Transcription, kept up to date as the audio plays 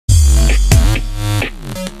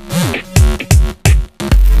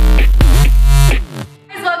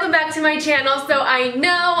channel, so I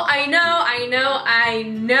know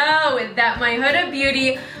that my Huda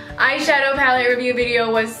Beauty eyeshadow palette review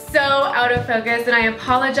video was so out of focus, and I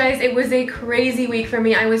apologize. It was a crazy week for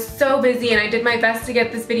me. I was so busy and I did my best to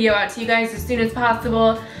get this video out to you guys as soon as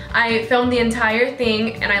possible. I filmed the entire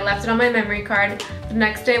thing and I left it on my memory card. The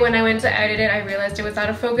next day when I went to edit it, I realized it was out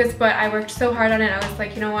of focus, but I worked so hard on it. I was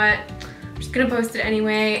like, you know what? I'm just gonna post it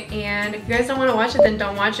anyway, and if you guys don't want to watch it, then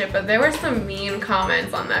don't watch it. But there were some mean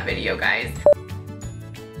comments on that video, guys.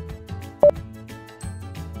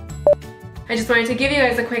 I just wanted to give you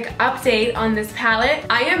guys a quick update on this palette.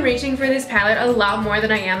 I am reaching for this palette a lot more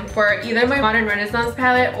than I am for either my Modern Renaissance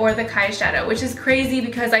palette or the Kyshadow, which is crazy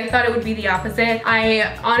because I thought it would be the opposite.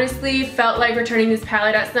 I honestly felt like returning this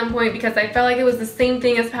palette at some point because I felt like it was the same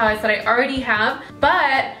thing as palettes that I already have,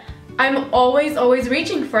 but I'm always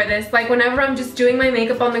reaching for this. Like whenever I'm just doing my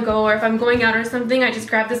makeup on the go, or if I'm going out or something, I just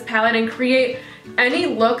grab this palette and create any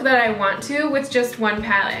look that I want to with just one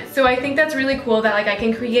palette. So I think that's really cool that like I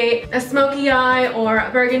can create a smoky eye or a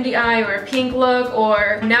burgundy eye or a pink look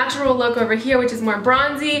or a natural look over here, which is more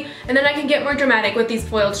bronzy, and then I can get more dramatic with these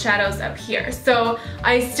foiled shadows up here. So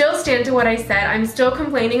I still stand to what I said. I'm still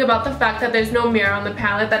complaining about the fact that there's no mirror on the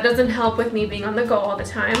palette. That doesn't help with me being on the go all the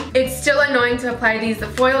time. It's still annoying to apply these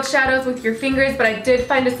foiled shadows with your fingers, but I did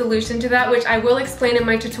find a solution to that, which I will explain in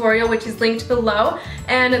my tutorial, which is linked below,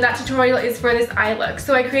 and that tutorial is for this eye look.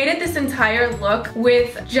 So I created this entire look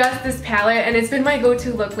with just this palette, and it's been my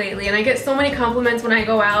go-to look lately, and I get so many compliments when I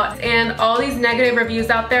go out, and all these negative reviews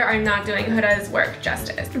out there are not doing Huda's work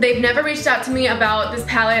justice. They've never reached out to me about this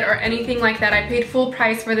palette or anything like that. I paid full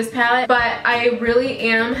price for this palette, but I really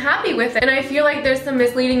am happy with it, and I feel like there's some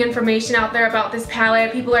misleading information out there about this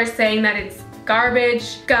palette. People are saying that it's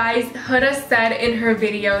garbage. Guys, Huda said in her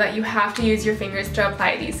video that you have to use your fingers to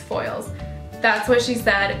apply these foils. That's what she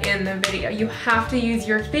said in the video. You have to use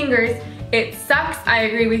your fingers. It sucks, I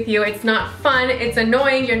agree with you. It's not fun, it's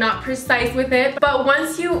annoying, you're not precise with it. But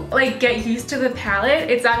once you like get used to the palette,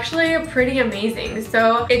 it's actually pretty amazing.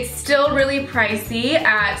 So it's still really pricey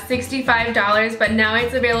at $65, but now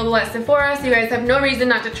it's available at Sephora, so you guys have no reason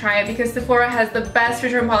not to try it because Sephora has the best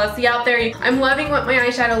return policy out there. I'm loving what my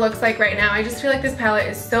eyeshadow looks like right now. I just feel like this palette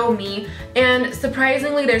is so me, and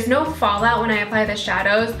surprisingly there's no fallout when I apply the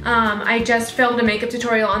shadows. I just filmed a makeup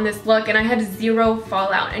tutorial on this look and I had zero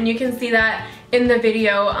fallout, and you can see that in the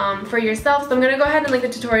video for yourself. So I'm gonna go ahead and link the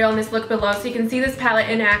tutorial on this look below so you can see this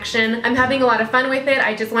palette in action. I'm having a lot of fun with it.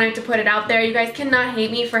 I just wanted to put it out there. You guys cannot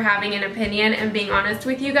hate me for having an opinion and being honest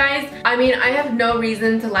with you guys. I mean, I have no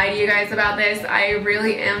reason to lie to you guys about this. I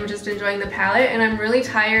really am just enjoying the palette, and I'm really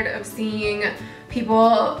tired of seeing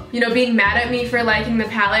people, you know, being mad at me for liking the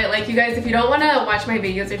palette. Like, you guys, if you don't want to watch my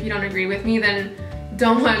videos, if you don't agree with me, then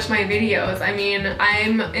don't watch my videos. I mean,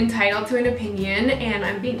 I'm entitled to an opinion, and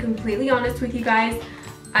I'm being completely honest with you guys.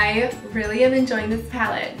 I really am enjoying this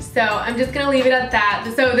palette. So I'm just gonna leave it at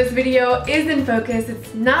that. So this video is in focus,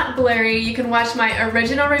 it's not blurry. You can watch my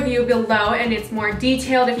original review below, and it's more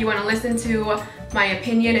detailed if you wanna listen to my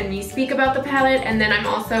opinion and me speak about the palette. And then I'm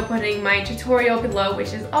also putting my tutorial below,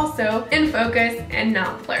 which is also in focus and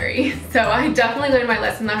not blurry. So I definitely learned my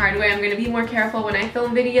lesson the hard way. I'm gonna be more careful when I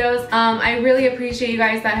film videos. I really appreciate you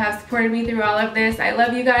guys that have supported me through all of this. I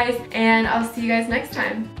love you guys, and I'll see you guys next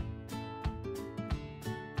time.